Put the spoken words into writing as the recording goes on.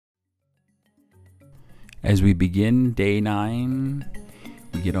As we begin day 9,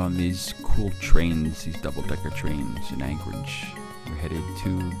 we get on these cool trains, these double-decker trains in Anchorage. We're headed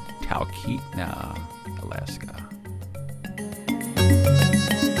to Talkeetna, Alaska.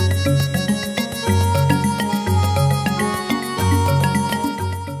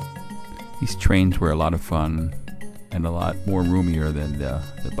 These trains were a lot of fun and a lot more roomier than the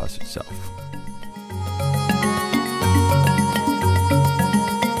bus itself.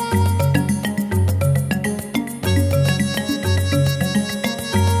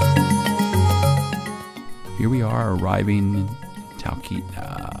 Here we are arriving in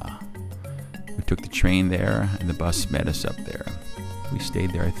Talkeetna. We took the train there and the bus met us up there. We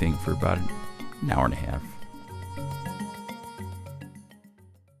stayed there, I think, for about an hour and a half.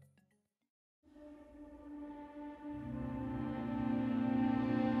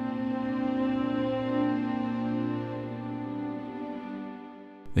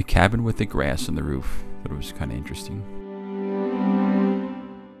 The cabin with the grass on the roof, but it was kind of interesting.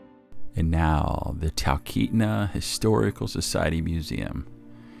 And now, the Talkeetna Historical Society Museum.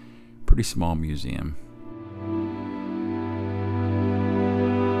 Pretty small museum.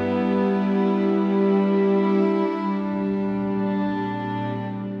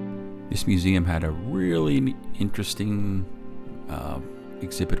 This museum had a really interesting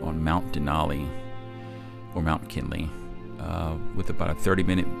exhibit on Mount Denali, or Mount Kinley, with about a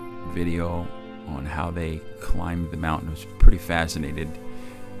 30-minute video on how they climbed the mountain. I was pretty fascinated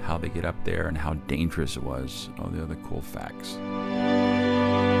how they get up there and how dangerous it was. All the other cool facts.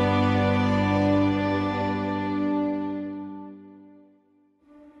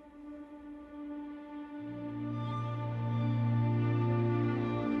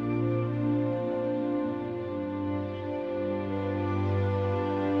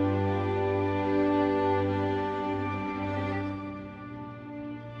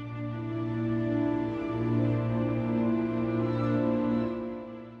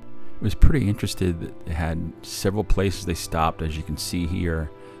 I was pretty interested. They had several places they stopped, as you can see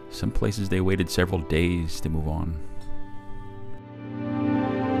here. Some places they waited several days to move on.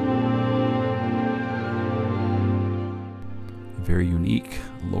 A very unique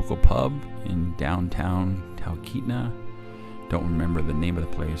local pub in downtown Talkeetna. Don't remember the name of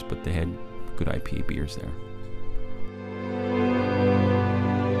the place, but they had good IPA beers there.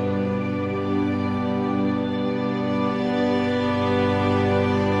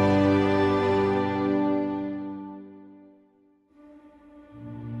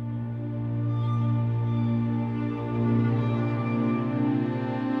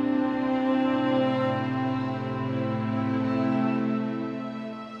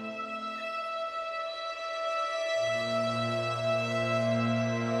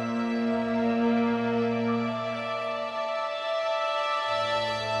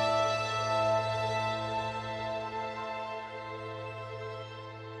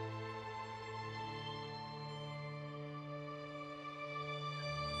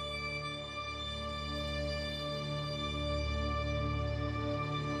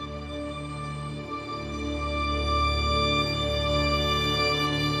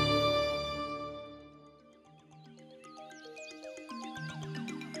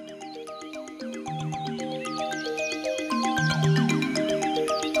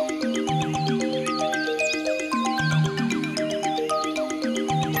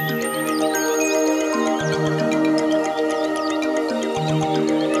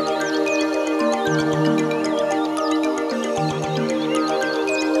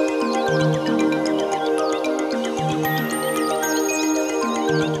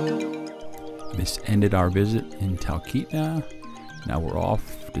 This ended our visit in Talkeetna. Now we're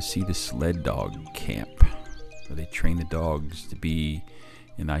off to see the sled dog camp, where they train the dogs to be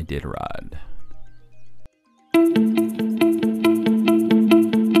an Iditarod.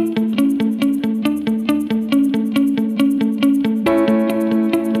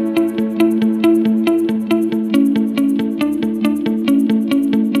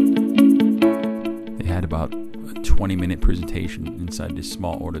 They had about a 20-minute presentation inside this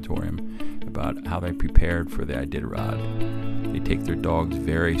small auditorium about how they prepared for the Iditarod. They take their dogs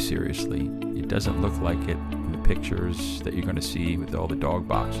very seriously. It doesn't look like it in the pictures that you're going to see with all the dog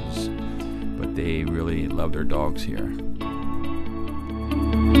boxes, but they really love their dogs here.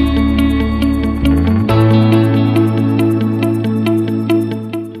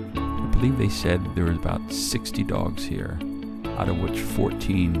 I believe they said there was about 60 dogs here, out of which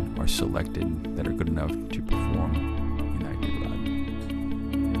 14 are selected that are good enough to perform in Iditarod.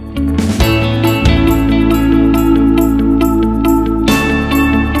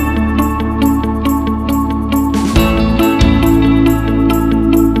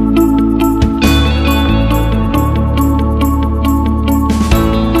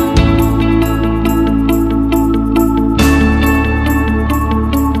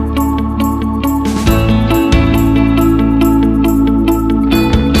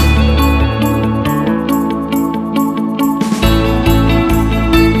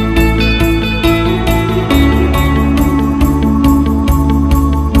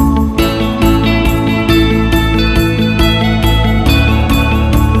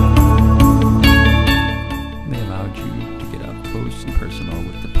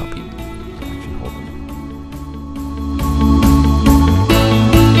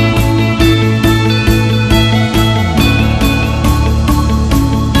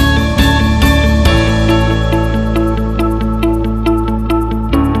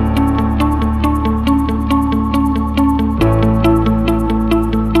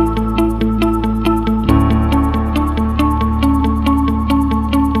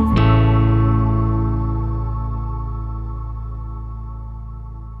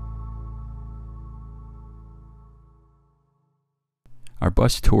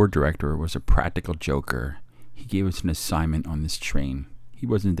 bus tour director was a practical joker. He gave us an assignment on this train. He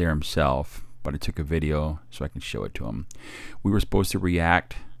wasn't there himself, but I took a video so I can show it to him. We were supposed to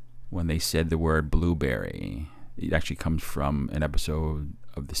react when they said the word blueberry. It actually comes from an episode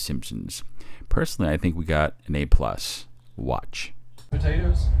of The Simpsons. Personally, I think we got an A+. Watch.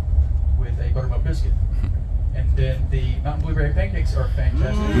 Potatoes with a buttermilk biscuit. And then the mountain blueberry pancakes are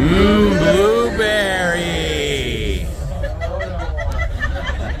fantastic. Blueberry!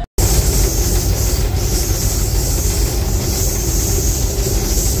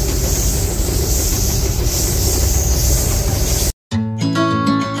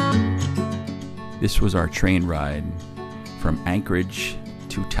 This was our train ride from Anchorage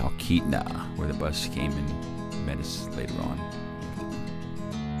to Talkeetna, where the bus came and met us later on.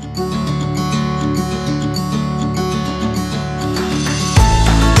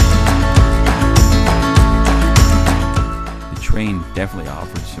 The train definitely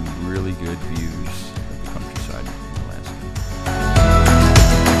offered some really good views of the countryside in Alaska.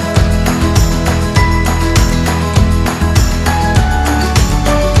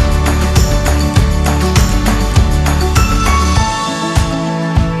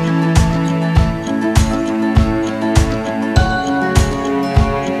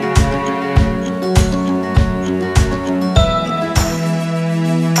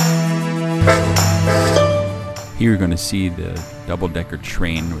 Here you're going to see the double-decker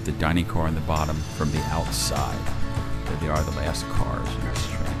train with the dining car on the bottom from the outside. There they are, the last cars in this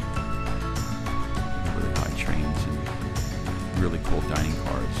train. Really high trains and really cool dining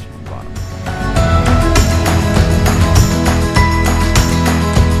cars on the bottom.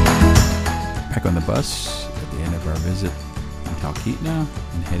 Back on the bus at the end of our visit in Talkeetna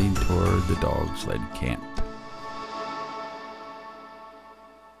and heading toward the dog sled camp.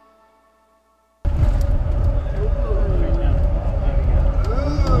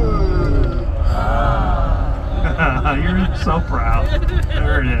 You're so proud.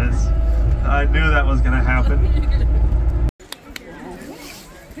 There it is. I knew that was going to happen.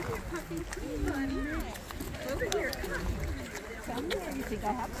 You think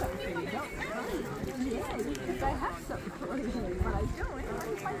I have something for you, don't you? Yeah, you think I have something for you, but I don't. Why are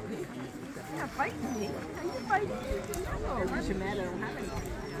you fighting me? You're not fighting me. Are you fighting me? Oh, because you're mad I don't have anything.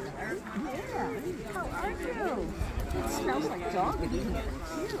 Yeah. How are you? It smells like dog in here.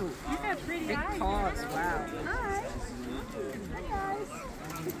 Cute. You got pretty big eyes. Paws. Wow. Hi. Hi, guys.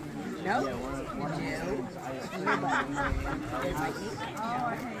 No? You do?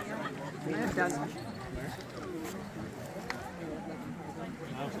 I'm done.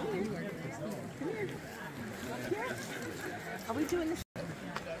 Come here. Are we doing this?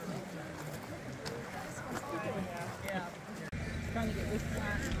 Trying to get this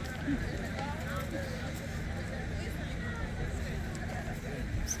flat.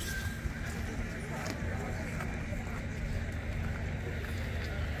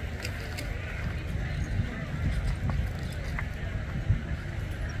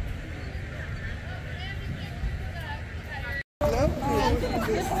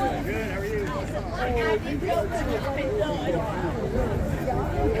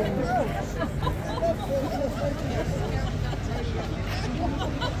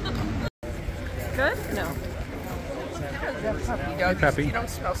 Good? No. Puppy. You don't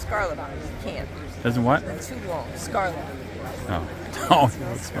smell scarlet on it. You can't. Doesn't what? They're too long. Scarlet. Oh. Oh,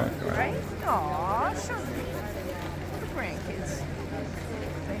 that's fine. Right? Aw, show them. The grandkids.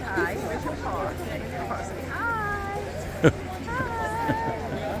 Say hi. Where's your paw? There's your paw. Say hi. Hi.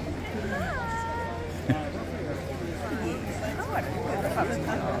 Oh, what a good puppy.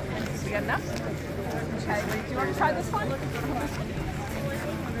 We got enough? Okay. Do you want to try this one?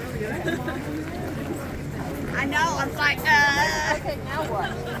 I know, I'm like, Okay, now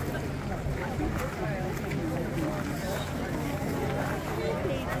what?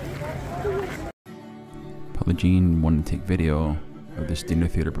 Paula Jean wanted to take video of this dinner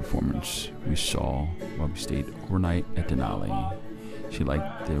theater performance we saw while we stayed overnight at Denali. She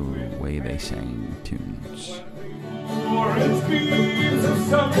liked the way they sang tunes. Orange fields of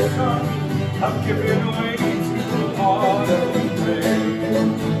summer sun have given way to autumn.